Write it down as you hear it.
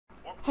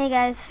Hey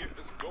guys,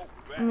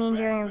 me and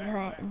Jerry are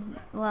playing.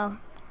 Well,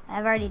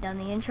 I've already done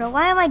the intro.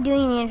 Why am I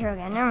doing the intro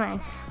again? Never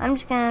mind. I'm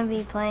just gonna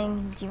be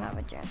playing Gmod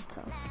with Jerry.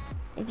 So,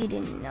 if you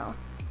didn't know,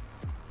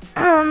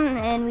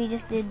 and we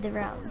just did the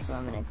round, so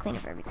I'm gonna clean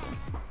up everything.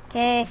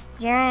 Okay,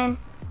 Jaren,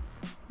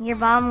 your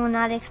bomb will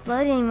not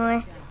explode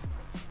anymore.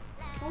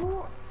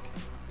 Oh,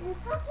 you're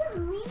such a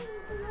mean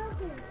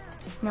brother.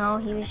 No,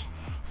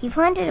 he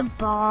planted a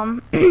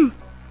bomb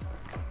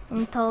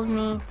and told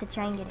me to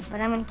try and get it,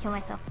 but I'm gonna kill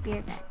myself. Be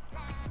right back.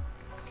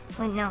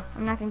 Wait, no,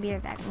 I'm not gonna be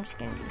right back. I'm just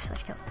gonna do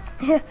slash kill.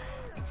 Okay.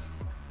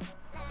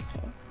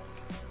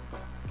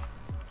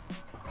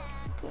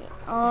 Okay.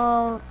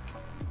 Oh,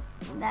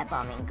 that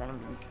bomb ain't gonna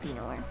be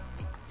nowhere.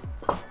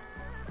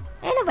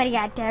 Ain't nobody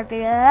got time for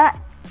that.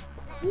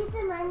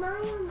 Ethan, I'm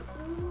not even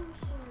in.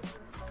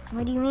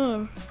 What do you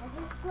mean? I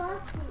just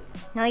left it.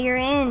 No, you're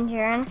in,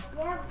 Jaren.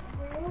 Yeah,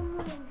 we're in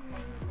my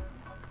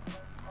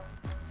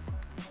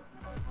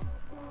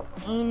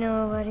Ain't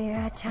nobody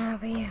got time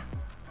for you.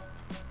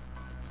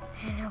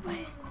 Ain't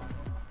nobody.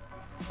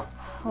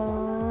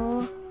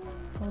 Holy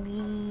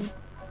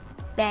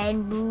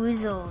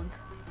bamboozled.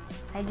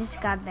 I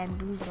just got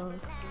bamboozled.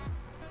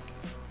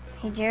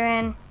 Hey,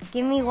 Jaren,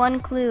 give me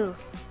one clue.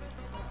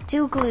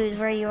 2 clues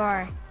where you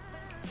are.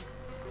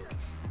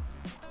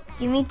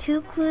 Give me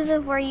 2 clues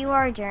of where you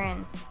are,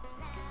 Jaren.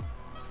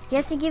 You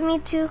have to give me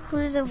 2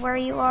 clues of where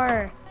you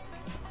are.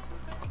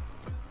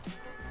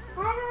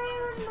 I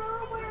don't even know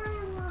where I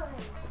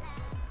was.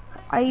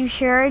 Are you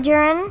sure,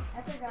 Jaren?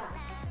 I forgot.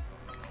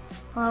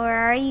 Well, where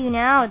are you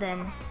now, then?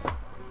 I'm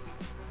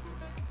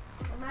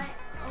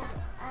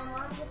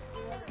on this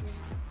building.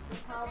 The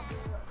tall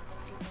building.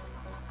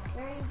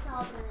 Very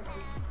tall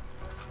building.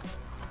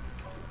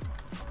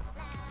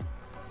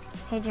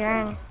 Hey,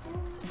 Jaren.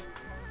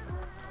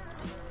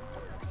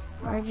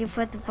 Where'd you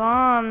put the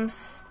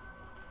bombs?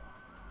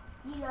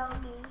 You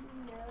don't need to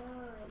know.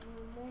 You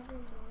never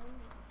know.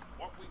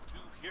 What we do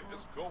here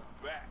is go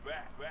back.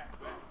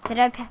 Did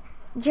I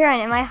Jaren,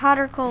 am I hot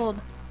or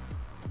cold?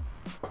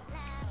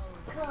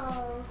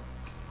 Cold.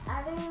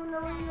 I don't even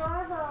know where you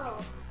are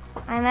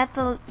though. I'm at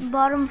the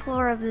bottom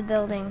floor of the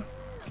building.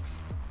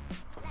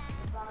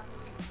 The bottom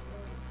of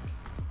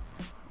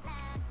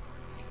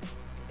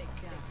the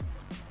building.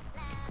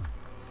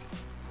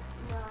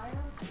 No, I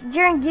don't.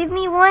 Jaren, give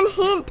me one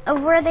hint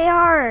of where they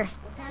are. It's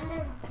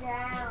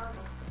underground.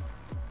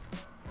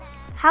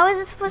 How is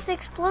it supposed to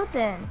explode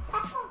then? I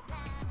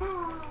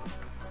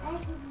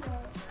can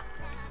know.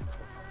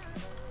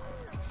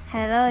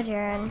 Hello,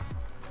 Jaren.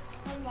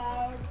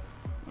 Hello.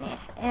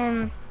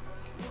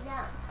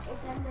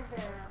 It's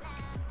underground.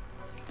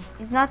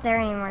 It's not there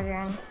anymore,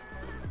 Jaren.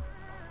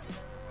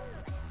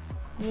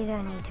 You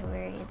don't need to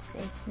worry.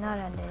 It's not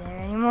under there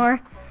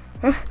anymore.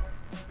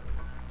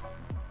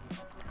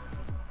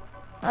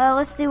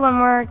 Let's do one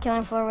more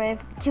killing floor wave,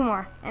 2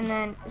 more, and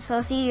then so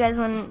I'll see you guys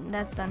when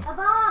that's done. A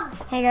bomb.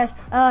 Hey guys,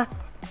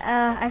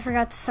 I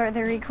forgot to start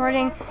the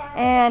recording,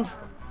 and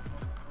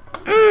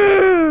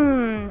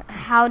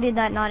how did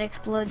that not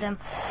explode them?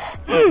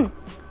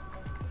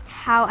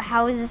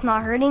 How is this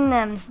not hurting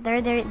them?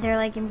 They're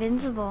like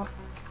invincible.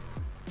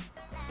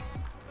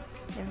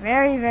 They're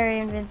very, very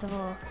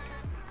invincible,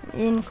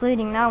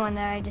 including that one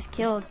that I just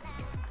killed.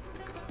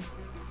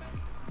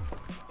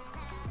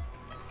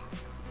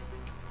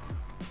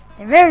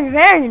 They're very,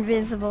 very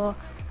invincible.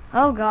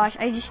 Oh gosh,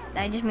 I just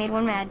made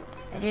one mad.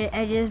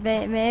 I just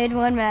made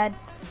one mad.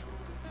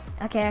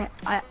 Okay,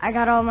 I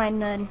got all mine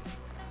done.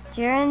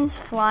 Jaren's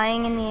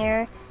flying in the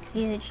air because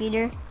he's a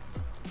cheater.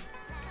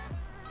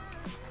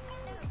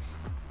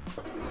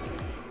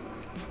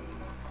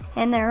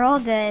 And they're all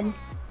dead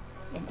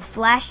in the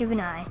flash of an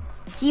eye.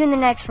 See you in the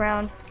next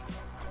round.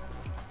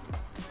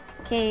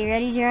 Okay, you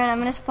ready, Jaren? I'm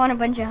gonna spawn a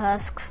bunch of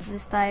husks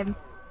this time.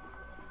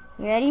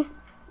 You ready?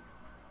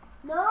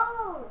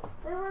 No.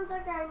 Wait 1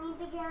 second. I need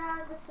to get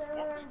out of the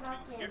server and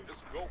back in. Here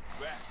is go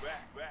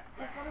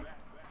back.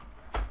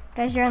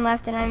 Guys, Jaren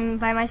left and I'm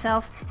by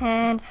myself,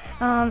 and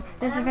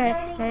this is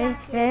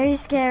very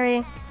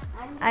scary.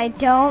 I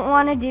don't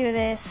want to do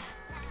this.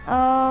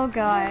 Oh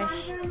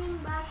gosh.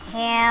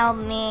 Help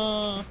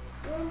me.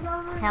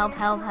 Help.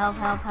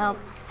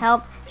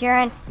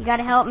 Jaren, you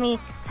gotta help me.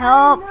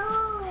 Help.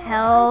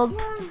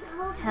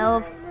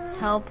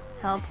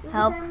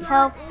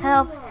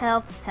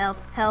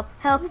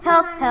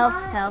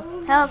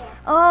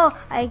 Oh,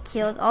 I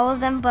killed all of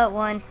them but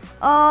one.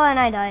 Oh, and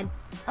I died.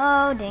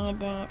 Oh, dang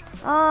it.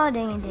 Oh,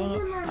 dang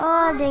it.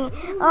 Ah, I'm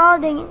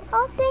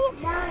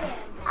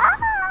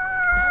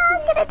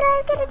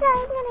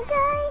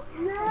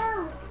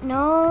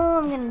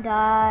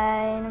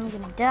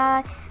gonna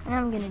die. No,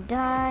 I'm gonna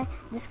die.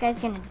 This guy's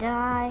gonna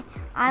die.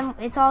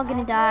 It's all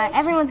gonna die.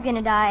 Everyone's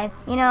gonna die.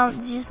 You know,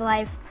 it's just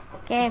life.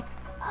 Okay.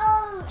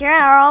 Oh.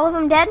 Jaren, are all of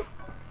them dead?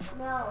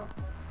 No.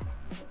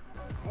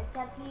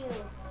 Except you.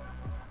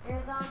 You're a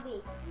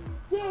zombie.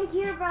 Get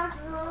here, bunch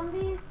of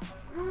zombies.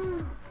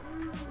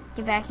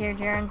 Get back here,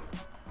 Jaren.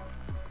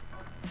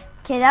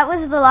 Okay, that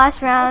was the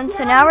last round.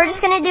 So now we're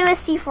just gonna do a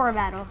C4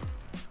 battle.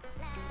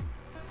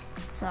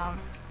 So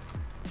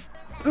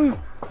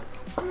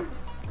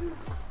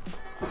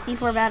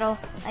C4 battle.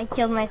 I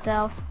killed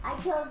myself. I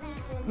killed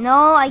Ethan.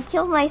 No, I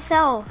killed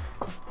myself.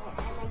 And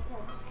I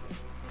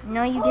killed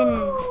No, you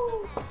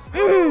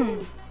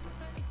didn't.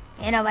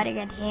 Ain't nobody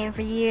got time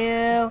for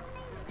you.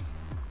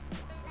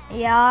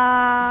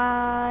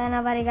 Yeah, ain't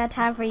nobody got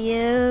time for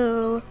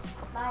you.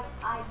 Like,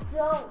 I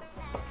don't.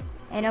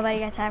 Ain't nobody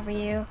got time for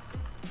you.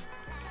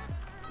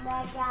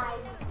 Like, I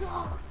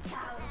don't.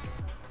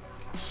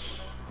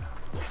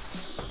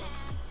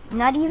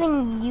 Not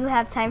even you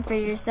have time for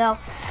yourself.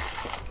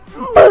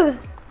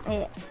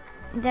 Wait,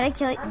 did I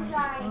kill it? I'm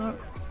sorry. Dang it.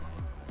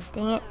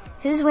 Dang it.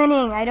 Who's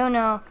winning? I don't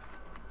know.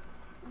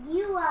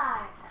 You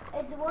are.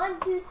 It's 1,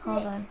 2, 6.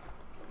 Hold on.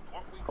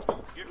 What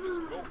we do here is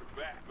go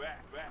back,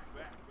 back, back, back,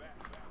 back,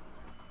 back.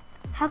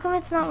 How come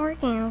it's not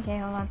working? Okay,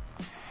 hold on.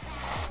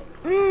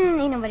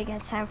 Ain't nobody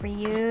got time for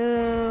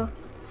you.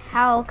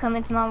 How come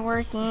it's not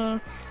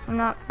working?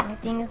 My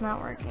thing is not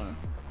working.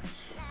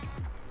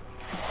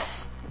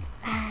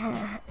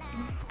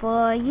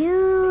 For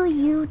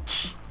you,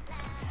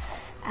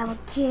 I will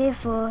care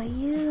for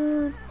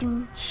you,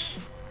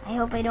 I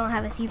hope I don't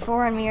have a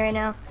C4 on me right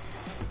now,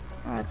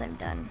 or else I'm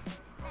done.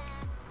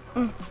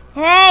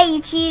 Hey,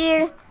 you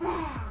cheater!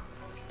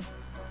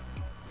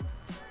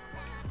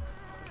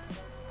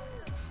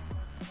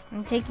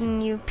 I'm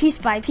taking you piece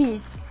by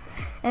piece,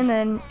 and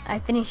then I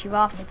finish you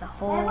off with a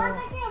whole... Hey, one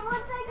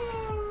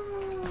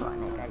second. Come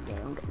on, I gotta get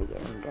him, gotta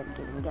get him, gotta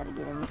get him, gotta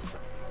get him.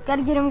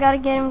 Gotta get him, gotta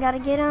get him, gotta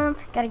get him,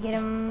 gotta get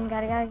him,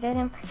 gotta get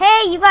him.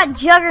 Hey, you got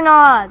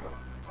Juggernog!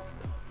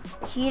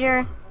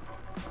 Cheater.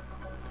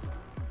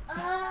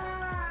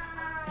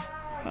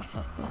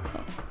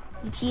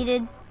 You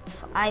cheated,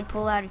 so I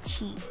pull out a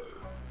cheat.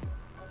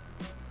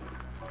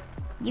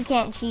 You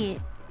can't cheat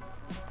it,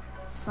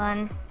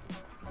 son.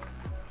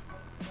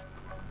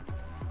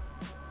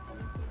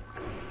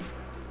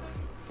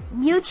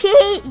 You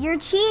cheat! You're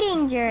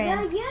cheating, Jared.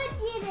 No, you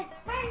cheated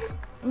first.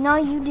 No,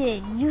 you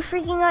did. You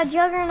freaking got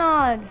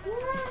Juggernog.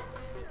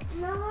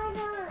 No, I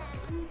got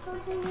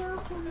something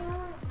else in that.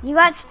 You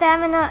got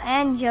Stamina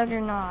and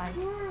Juggernog.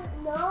 Yeah,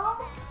 no.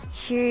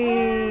 Sure.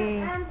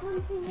 And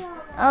something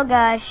else. Oh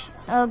gosh.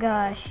 Oh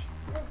gosh.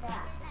 What is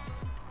that?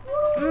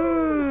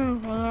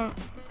 Dang it.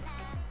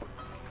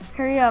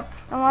 Hurry up.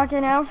 I'm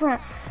walking out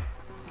front.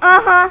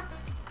 Uh-huh.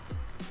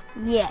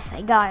 Yes,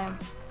 I got him.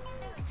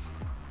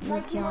 You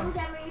Like, you kill him. won't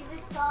ever use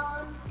this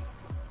phone.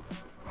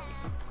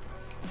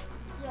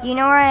 Do you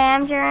know where I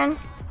am, Jaren?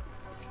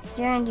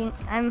 Jaren,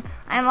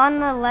 I'm on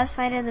the left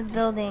side of the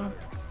building.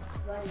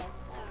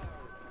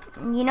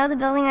 You know the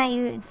building that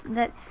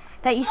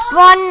you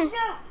spawned?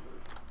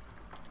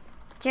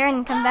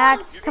 Jaren, come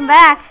back. Come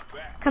back.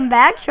 Come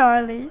back,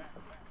 Charlie.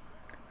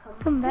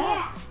 Come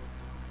back.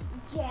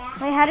 Jack.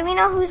 Wait, how do we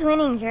know who's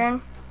winning,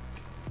 Jaren?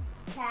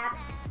 Tap.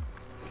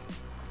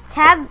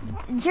 Tab,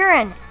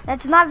 Jaren,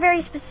 that's not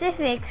very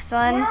specific,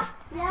 son.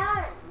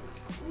 Yeah,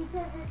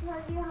 because it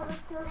tells you how much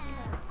kills you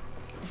have.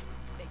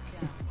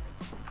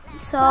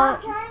 So,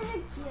 Stop trying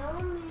to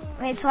kill me.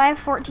 wait, so I have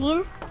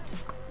 14?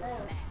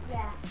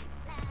 Yeah.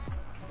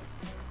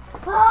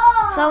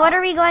 Oh! So what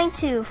are we going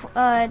to? 20?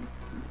 No.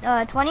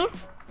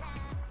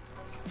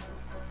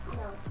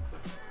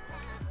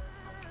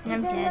 And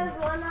I'm Because dead.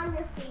 there's one on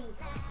your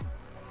face.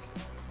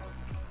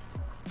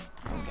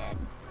 I'm dead.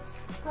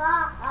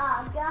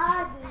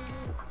 God.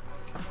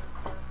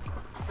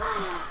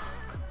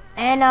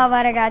 And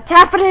nobody got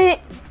tapped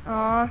it.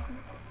 Aw.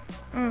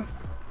 Come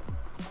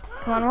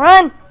on,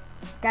 run.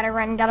 Gotta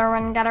run,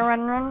 run.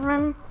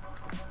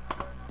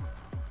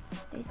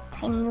 There's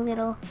tiny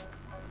little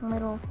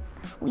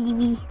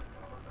wee.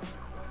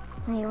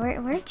 Wait,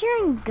 where'd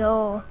Jaren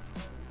go?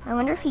 I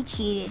wonder if he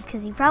cheated,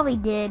 because he probably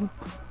did.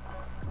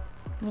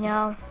 You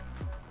know.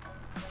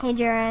 Hey,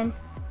 Jaren.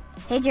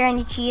 Hey, Jaren,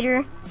 you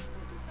cheater.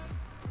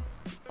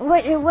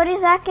 What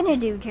is that gonna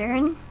do,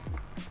 Jaren?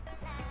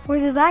 What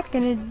is that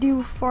gonna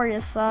do for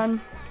you,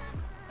 son?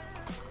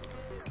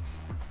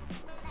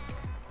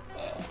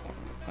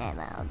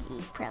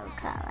 MLG Pro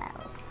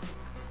callouts.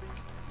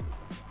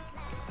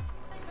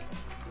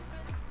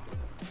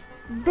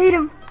 Beat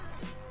him!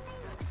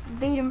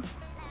 Beat him!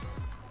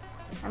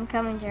 I'm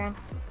coming, Jaren.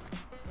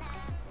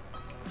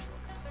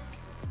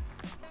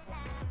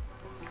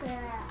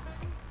 Yeah.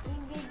 You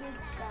did good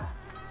stuff.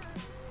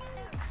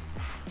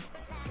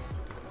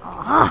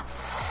 Ah!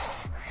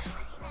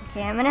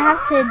 Okay, I'm gonna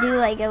have to do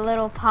like a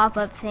little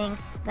pop-up thing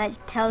that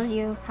tells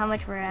you how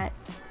much we're at.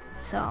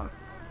 So.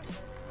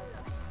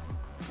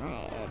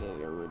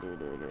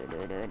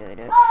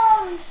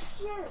 Oh,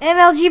 shoot.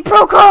 MLG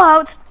Pro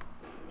callouts!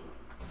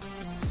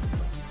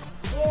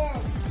 Yeah.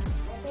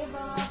 They blow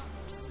up.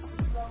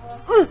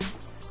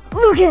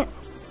 Look at.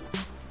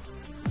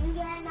 You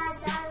get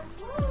knocked out.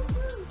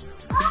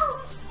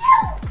 Oh,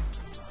 shoot.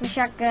 The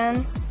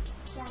shotgun.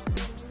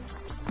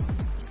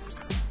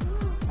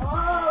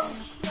 Oh,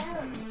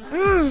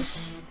 shoot.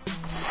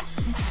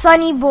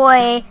 Sunny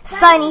boy.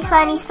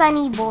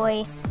 Sunny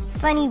boy.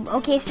 Sunny.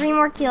 Okay, 3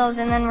 more kills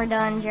and then we're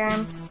done,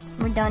 Jaren.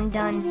 We're done.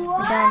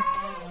 We're done.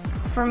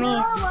 For me.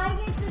 No, I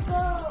get to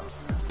go.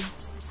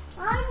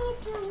 I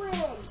need to win.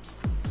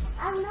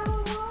 I'm number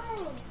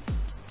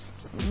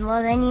 1.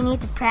 Well, then you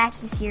need to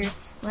practice here.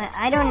 But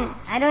I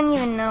don't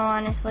even know,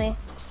 honestly.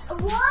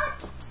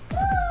 What?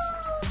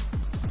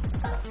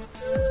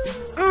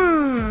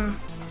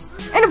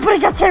 Ain't nobody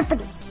got time for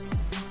this.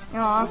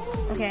 Aw,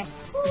 okay.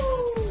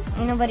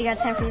 Ain't nobody got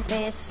time for your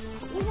face.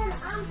 Even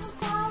I'm so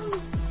sorry.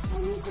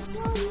 I need to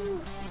kill you.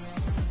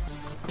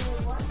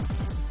 Wait, what?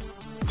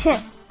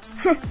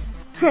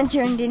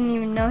 Jordan didn't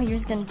even know he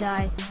was gonna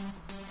die.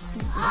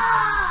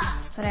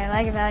 That's what I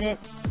like about it.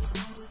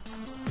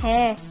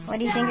 Hey, what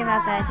do you think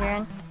about that,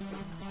 Jordan?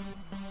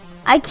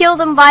 I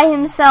killed him by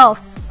himself.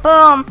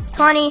 Boom,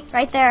 20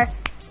 right there.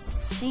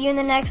 See you in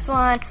the next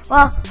one.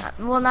 Well,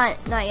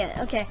 not yet.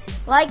 Okay,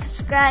 like,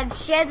 subscribe,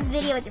 share this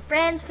video with your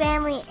friends,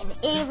 family, and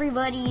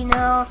everybody you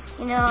know.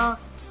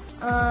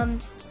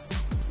 And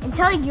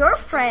tell your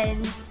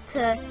friends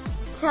to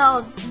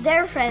tell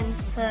their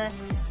friends to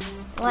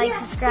like,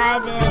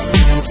 subscribe,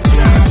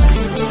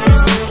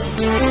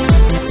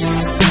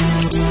 and